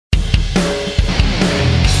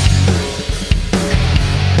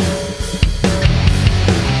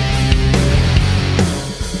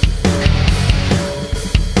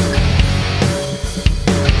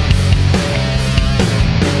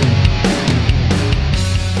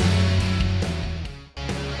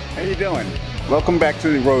doing? Welcome back to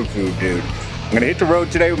the Road Food Dude. I'm gonna hit the road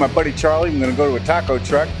today with my buddy Charlie. I'm gonna go to a taco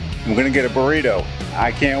truck and we're gonna get a burrito.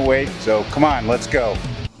 I can't wait, so come on, let's go.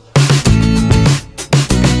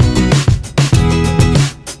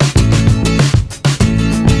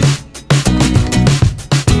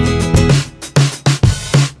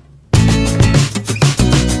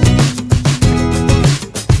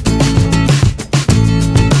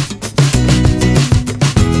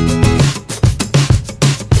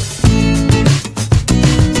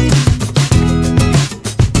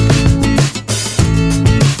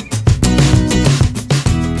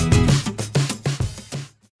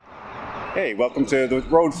 Hey, welcome to the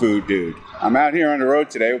Road Food Dude. I'm out here on the road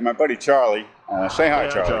today with my buddy Charlie. Say hi,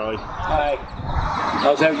 Charlie. Hi.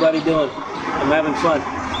 How's everybody doing? I'm having fun.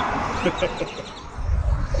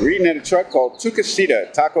 We're eating at a truck called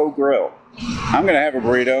Tucasita Taco Grill. I'm going to have a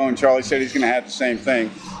burrito, and Charlie said he's going to have the same thing.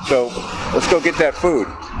 So let's go get that food.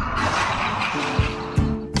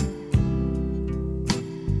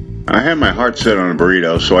 I had my heart set on a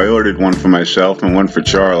burrito, so I ordered one for myself and one for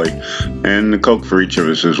Charlie, and a Coke for each of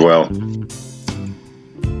us as well.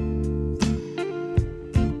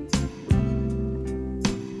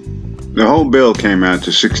 The whole bill came out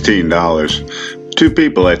to $16. 2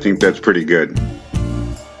 people, I think that's pretty good.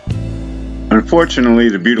 Unfortunately,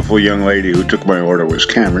 the beautiful young lady who took my order was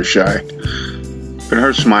camera shy, but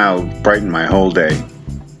her smile brightened my whole day.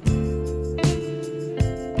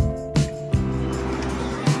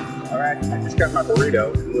 Alright, I just got my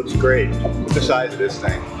burrito. It looks great. Look at the size of this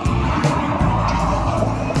thing.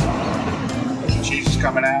 The cheese is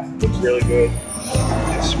coming out. It looks really good.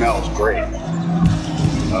 It smells great.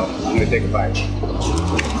 So I'm going to take a bite.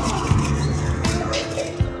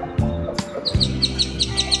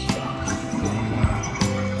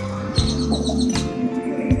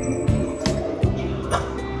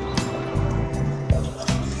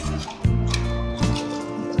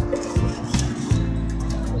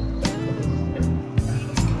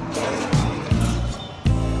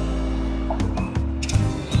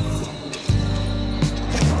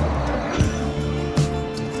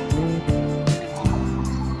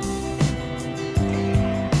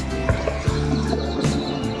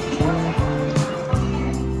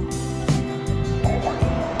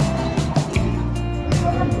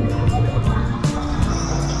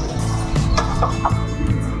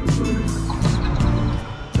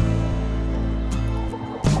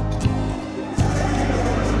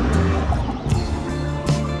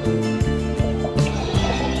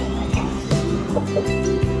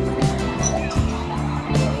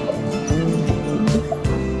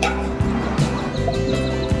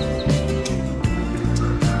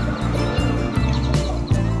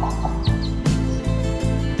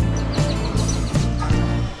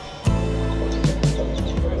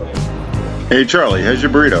 Hey Charlie, how's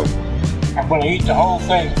your burrito? I'm going to eat the whole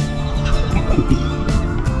thing.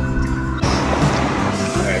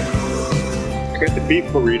 I got the beef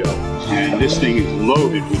burrito, and this thing is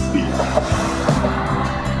loaded with beef.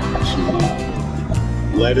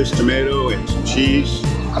 Some lettuce, tomato, and some cheese.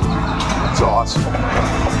 It's awesome.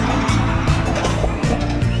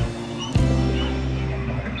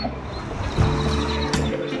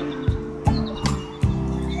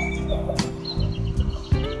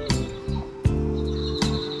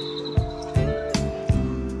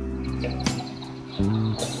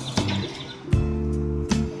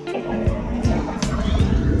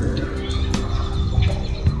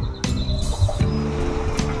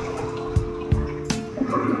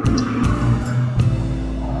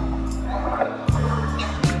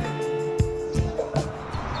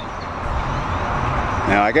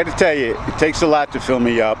 Now I got to tell you, it takes a lot to fill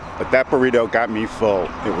me up, but that burrito got me full.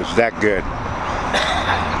 It was that good.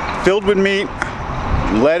 Filled with meat,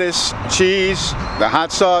 lettuce, cheese, the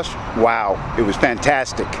hot sauce, wow, it was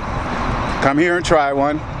fantastic. Come here and try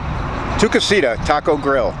one. Tucasita Taco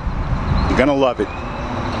Grill. You're gonna love it.